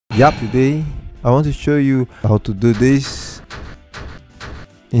Yep, today I want to show you how to do this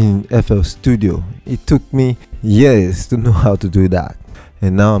in FL Studio. It took me years to know how to do that,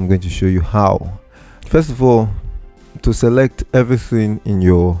 and now I'm going to show you how. First of all, to select everything in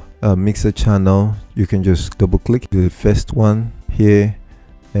your mixer channel, you can just double click the first one here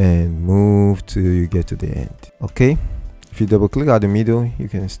and move till you get to the end. Okay, if you double click at the middle, you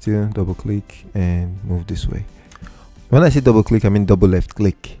can still double click and move this way. When I say double click, I mean double left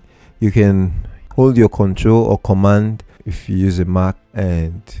click. You can hold your control or command if you use a Mac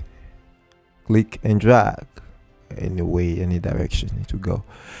and click and drag any way, any direction it will go.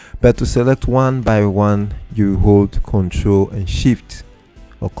 But to select one by one, you hold control and shift,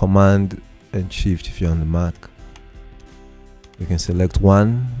 or command and shift if you're on the Mac. You can select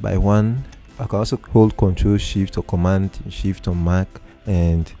one by one. I can also hold control shift or command and shift on Mac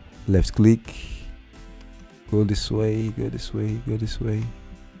and left click, go this way, go this way, go this way,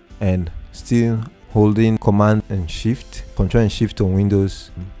 and still holding command and shift, control and shift on Windows.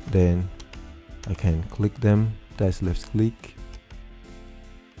 Then I can click them, that's left click.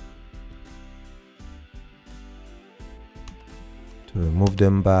 To move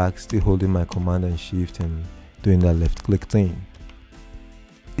them back, still holding my command and shift and doing that left click thing.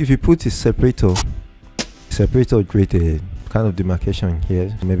 If you put a separator create a kind of demarcation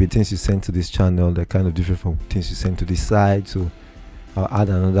here. Maybe things you send to this channel, they're kind of different from things you send to this side, so I'll add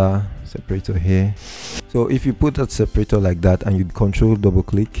another separator here. So if you put that separator like that and you control double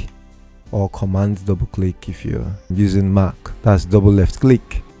click or command double click if you're using Mac, that's double left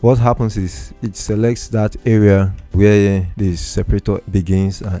click. What happens is it selects that area where the separator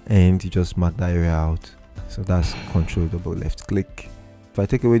begins and ends. You just mark that area out. So that's control double left click. If I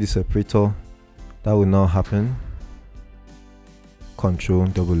take away the separator, that will not happen. Control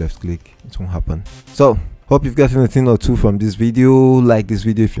double left click, it won't happen. So hope you've gotten a thing or two from this video. Like this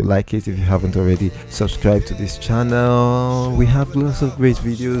video if you like it. If you haven't already, subscribe to this channel. We have lots of great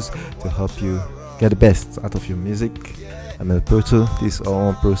videos to help you get the best out of your music. I'm El Proto, this is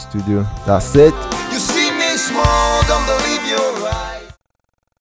alloneprostudio. That's it. You see me small.